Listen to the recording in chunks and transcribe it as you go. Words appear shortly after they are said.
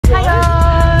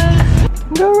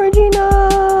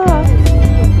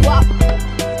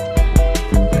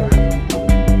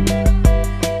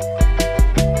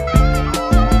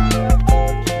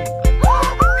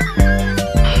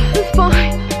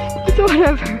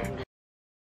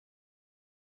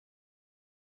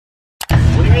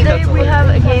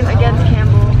against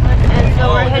Campbell. And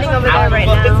so we're heading over there right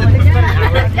now.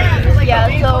 Yeah,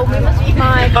 so we must be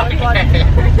fine. Watching to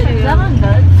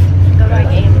go to our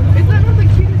game.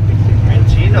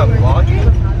 Regina vlogging?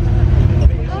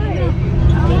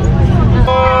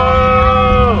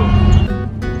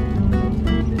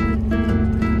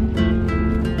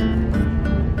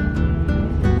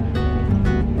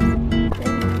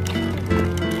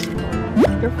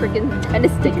 Your freaking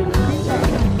tennis stickers.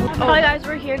 Hi guys,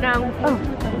 we're here now. Oh.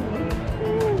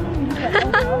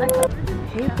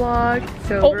 Hey vlog.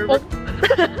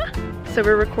 So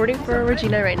we're recording for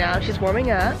Regina right now. She's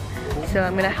warming up. So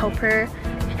I'm gonna help her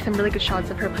take some really good shots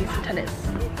of her playing some tennis.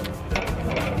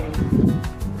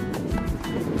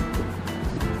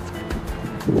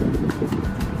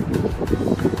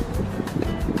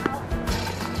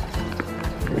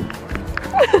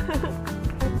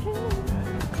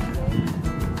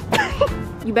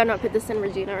 You better not put this in,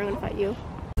 Regina, or I'm gonna fight you.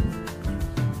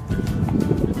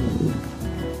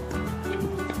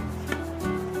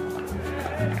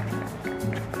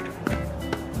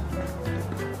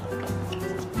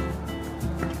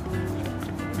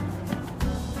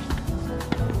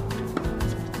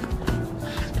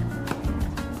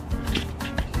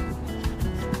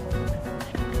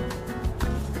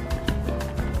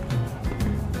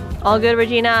 All good,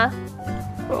 Regina?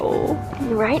 Oh.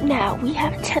 Right now, we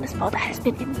have a tennis ball that has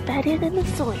been embedded in the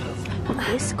soils of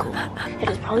this school. It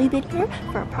has probably been here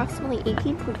for approximately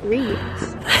 18.3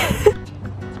 years.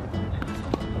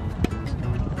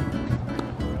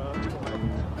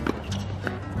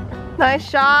 Nice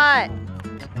shot!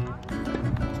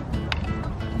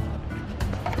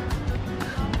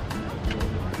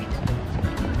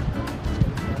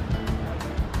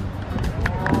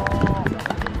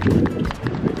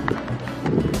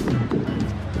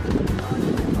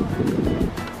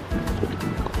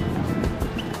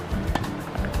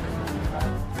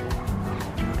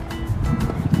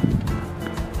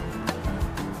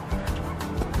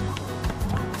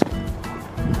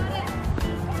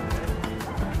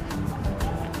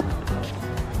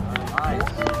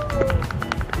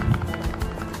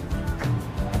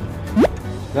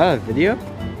 Is that a video?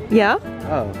 Yeah?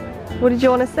 Oh. What did you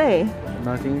want to say?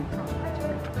 Nothing.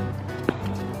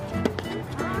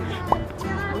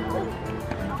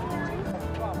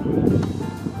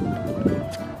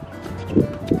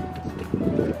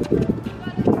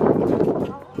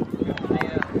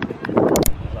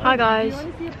 Hi guys,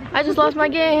 I just lost my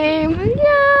game.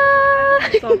 Yeah.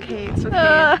 It's okay, it's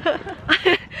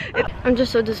okay. I'm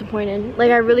just so disappointed.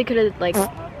 Like I really could have like.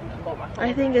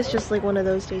 I think it's just like one of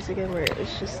those days again where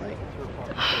it's just like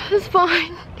It's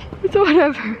fine. It's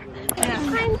whatever.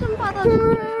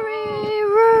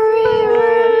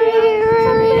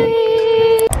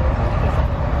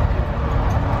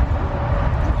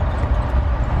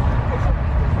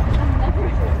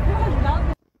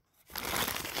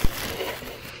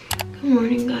 Good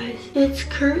morning, guys. It's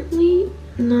currently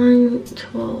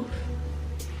 9:12.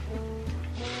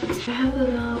 I have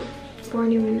about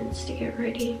 40 minutes to get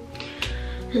ready.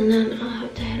 And then I'll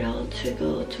have to head out to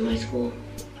go to my school.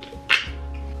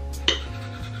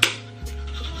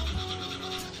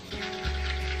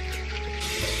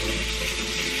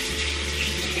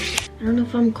 I don't know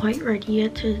if I'm quite ready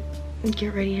yet to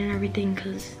get ready and everything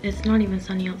because it's not even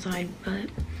sunny outside, but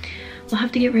we'll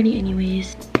have to get ready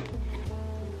anyways.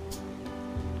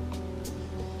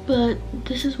 But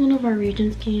this is one of our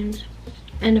Regents games,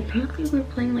 and apparently we're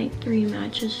playing like 3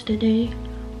 matches today.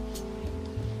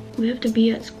 We have to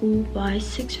be at school by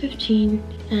 6:15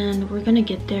 and we're gonna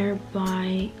get there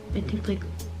by I think like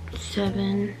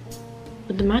 7,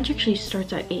 but the match actually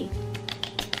starts at 8.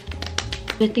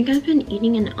 I think I've been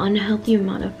eating an unhealthy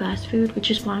amount of fast food, which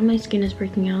is why my skin is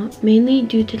breaking out, mainly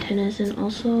due to tennis, and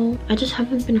also I just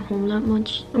haven't been home that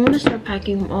much. I'm gonna start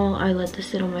packing while I let this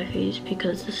sit on my face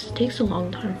because this takes a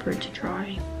long time for it to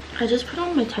dry. I just put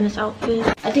on my tennis outfit.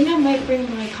 I think I might bring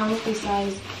my comically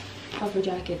sized puffer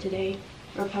jacket today,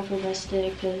 or puffer vest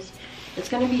today, because it's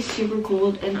gonna be super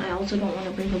cold, and I also don't want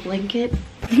to bring a blanket.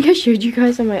 I think I showed you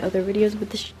guys in my other videos,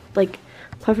 but this like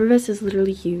puffer vest is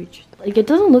literally huge. Like it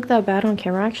doesn't look that bad on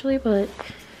camera actually, but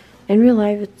in real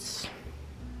life it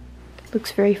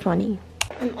looks very funny.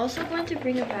 I'm also going to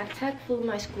bring a backpack full of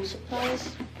my school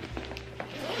supplies.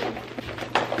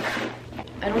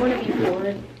 I don't want to be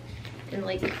bored and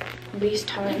like waste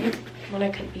time when I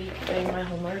could be doing my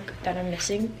homework that I'm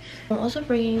missing. I'm also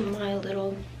bringing my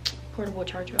little portable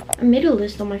charger. I made a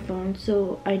list on my phone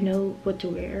so I know what to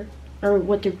wear or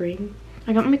what to bring.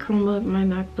 I got my Chromebook, my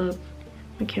MacBook,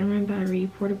 my camera and battery,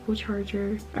 portable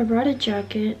charger. I brought a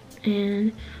jacket,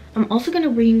 and I'm also gonna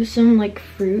bring some like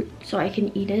fruit so I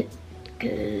can eat it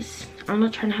because I'm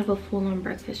not trying to have a full-on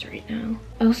breakfast right now.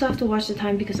 I also have to watch the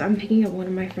time because I'm picking up one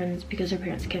of my friends because her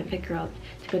parents can't pick her up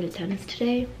to go to tennis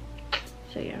today.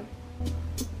 So yeah.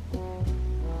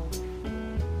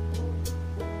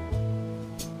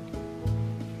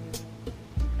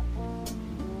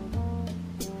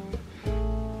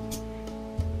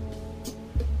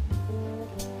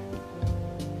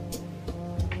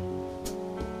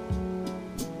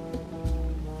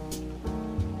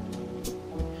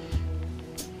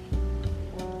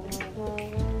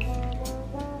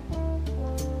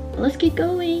 Let's get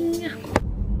going.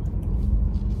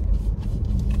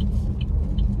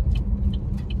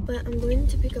 But I'm going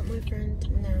to pick up my friend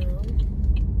now.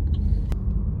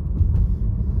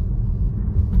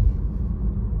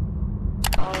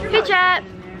 Hey chat,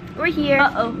 we're here.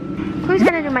 Uh-oh. Who's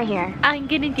gonna do my hair? I'm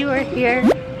gonna do her hair.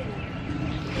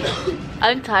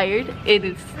 I'm tired. It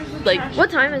is like What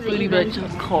time is it pretty even? much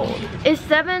cold. It's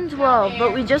 7:12,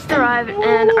 but we just arrived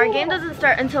and our game doesn't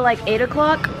start until like 8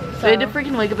 o'clock. So I had to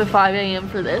freaking wake up at 5 a.m.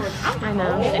 for this. I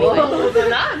know.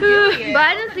 Anyway. But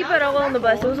I didn't sleep at all on the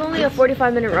bus. It was only a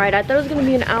 45-minute ride. I thought it was gonna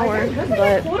be an hour,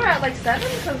 but We're at like 7?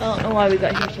 I don't know why we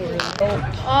got here so early.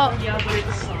 Oh, yeah, but it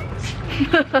sucks.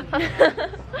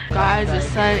 Guys, the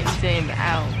sun is getting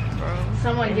out, bro.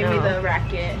 Someone give me the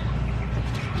racket.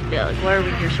 Yeah, like why are we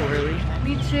here so early?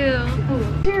 Me too.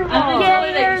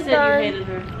 yeah, hair's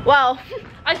done. Wow.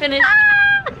 I finished.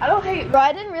 I don't hate. Bro,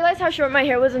 I didn't realize how short my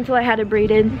hair was until I had it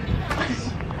braided.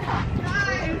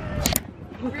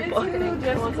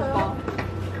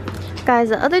 Guys,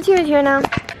 the other team is here now.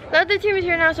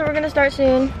 So we're gonna start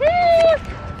soon.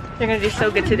 They're gonna do so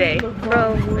good today.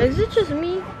 Bro, is it just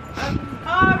me?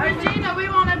 Regina, we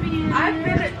wanna be in.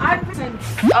 I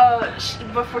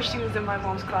finished. Before she was in my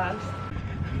mom's class.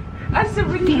 I said,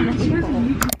 Regina,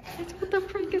 What the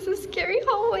freak is this scary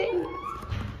hallway?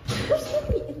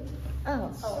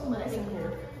 Oh.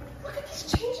 Look at these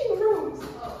changing rooms.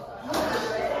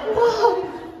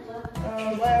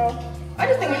 Well, I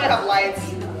just think we should have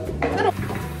lights.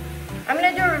 I'm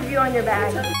gonna do a review on your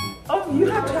bag. Oh, you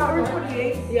have Tower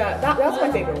 28? Yeah, that's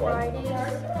my favorite one.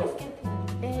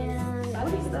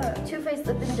 And Too Faced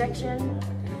lip injection.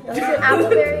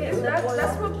 Appleberry lip oil.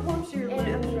 That's what pumps your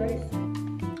lips, right?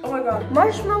 Oh my god.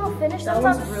 Marshmallow finish. That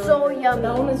sounds really so good. yummy.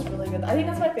 That one is really good. I think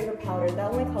that's my favorite powder.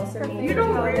 That one costs me. You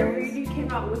know, Rarity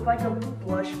came out with like a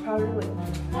blush powder. Like,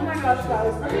 oh my gosh,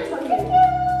 guys, let me tell you.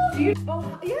 Do you?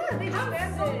 Oh yeah, they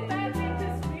disbanded. So bad they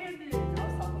disbanded. I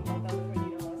was talking about that before you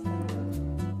know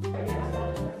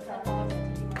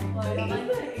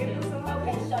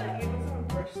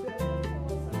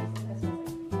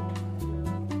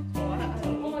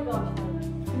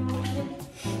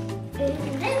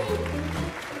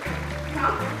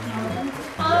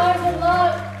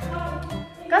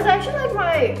Guys, I actually like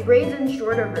my braids in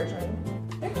shorter version.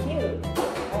 they're cute.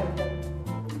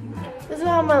 This is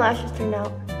how my lashes turned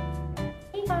out.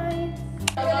 Hey guys.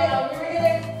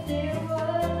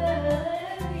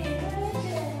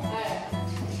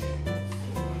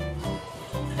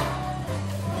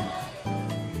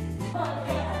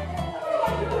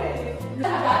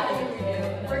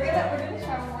 We're gonna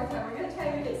try one more time. We're gonna try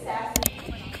to make it sassy.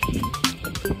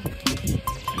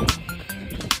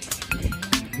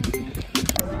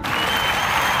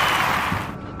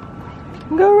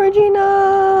 Go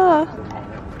Regina!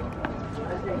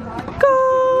 Go!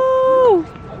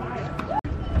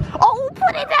 Oh,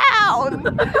 put it down!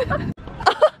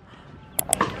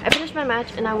 I finished my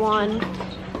match and I won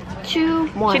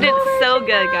 2-1. She did so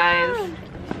good, guys.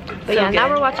 But yeah, now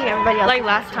we're watching everybody else. Like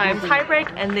last time, tie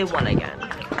break, and they won again.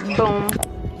 Boom.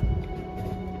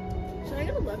 Should I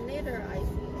get a lemonade or ice?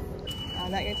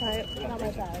 Not your type? Not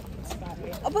my type.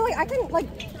 But like I can like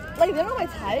they're not my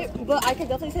type, but I can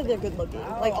definitely say they're good looking.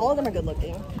 Like all of them are good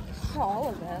looking. Not all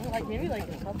of them. Like maybe like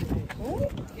a couple. Really?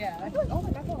 Yeah. I feel like all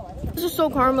of them are. This is so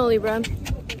caramely, bro.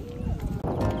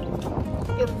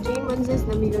 If Jane wins this,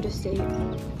 then we go to state.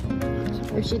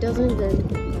 If she doesn't, then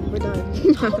we're done.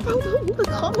 The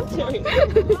commentary.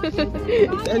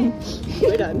 Then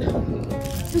we're done.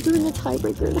 We're doing a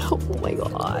tiebreaker now. Oh my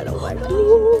god. Oh my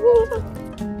god.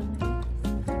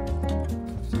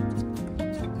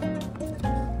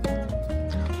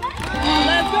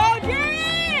 Let's go,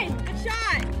 Jane! Good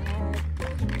shot!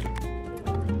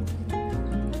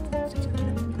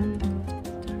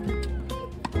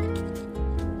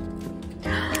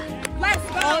 Let's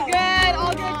go!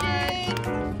 All good, Jane!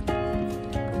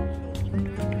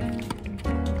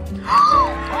 Oh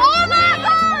my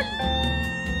god!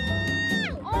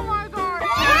 Oh my god!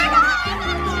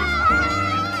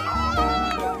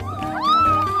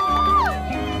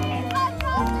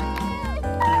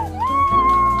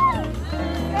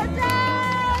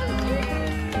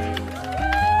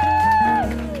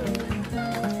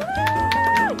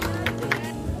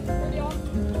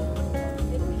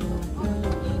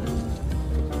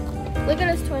 Look at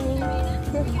us 20.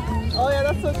 Oh yeah,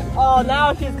 that's so. Oh,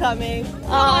 now she's coming.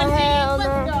 Oh, hell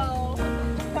no.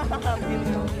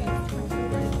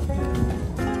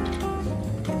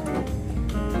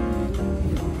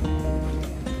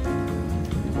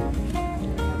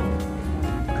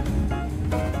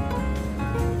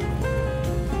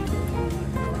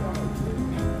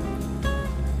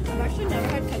 I've actually never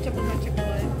had ketchup with my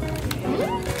Chick-fil-A.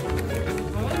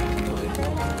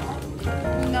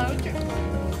 No.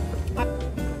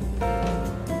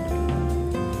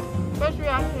 First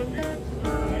reaction.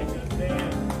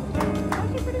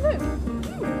 Actually pretty good.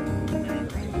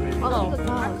 Oh.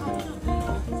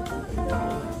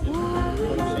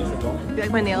 You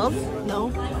like my nails? No.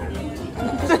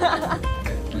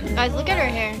 Guys, look at her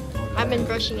hair. I've been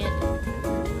brushing it.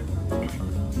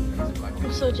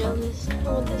 I'm so jealous. I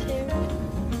want this hair.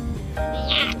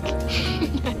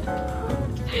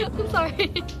 I'm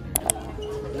sorry.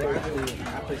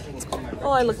 Oh,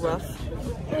 I look rough.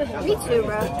 Me too,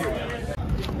 bro.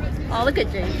 Oh, look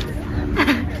at Jake.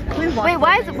 Wait,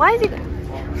 why is he?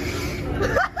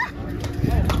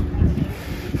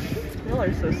 Y'all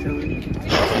are so silly.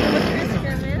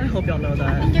 I hope y'all know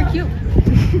that. You're cute.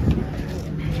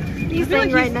 He's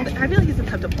saying right now. I feel like he's the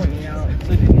type to point me out.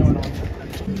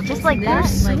 Just like that.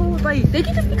 So, like, They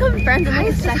can just become friends in like a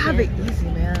guys just have it second. easy,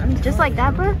 man. I'm Just like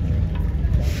that, bro.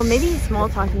 Well, maybe he's small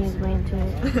talking his way into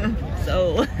it.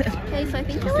 so. Okay, so I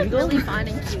think you look really fun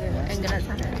and cute and good at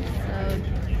tennis.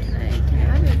 So, like, can I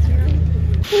have your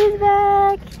Instagram? He's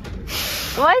back.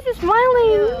 Why is he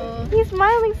smiling? He's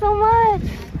smiling so much.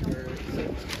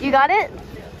 You got it?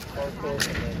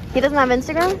 He doesn't have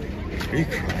Instagram? Are you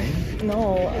crying?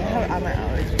 No, I'm an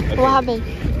allergy. What happened?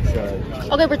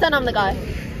 Okay, pretend I'm the guy.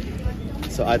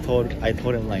 So I told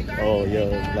him like, oh yo,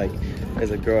 like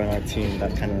there's a girl on our team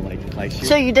that kind of like likes you.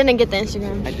 So you didn't get the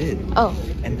Instagram? I did. Oh.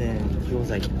 And then he was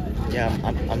like, yeah,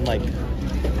 I'm like,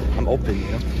 I'm open,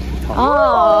 you know.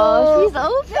 Oh, he's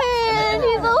open.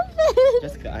 He's open.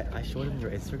 Jessica, I showed him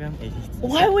your Instagram and he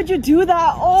Why would you do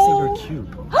that? said Oh. you're cute.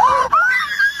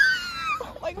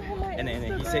 Like, oh my And then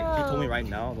he told me right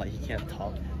now like he can't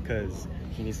talk because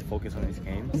he needs to focus on his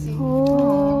games.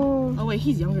 Oh. Oh wait,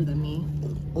 he's younger than me.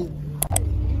 Oh,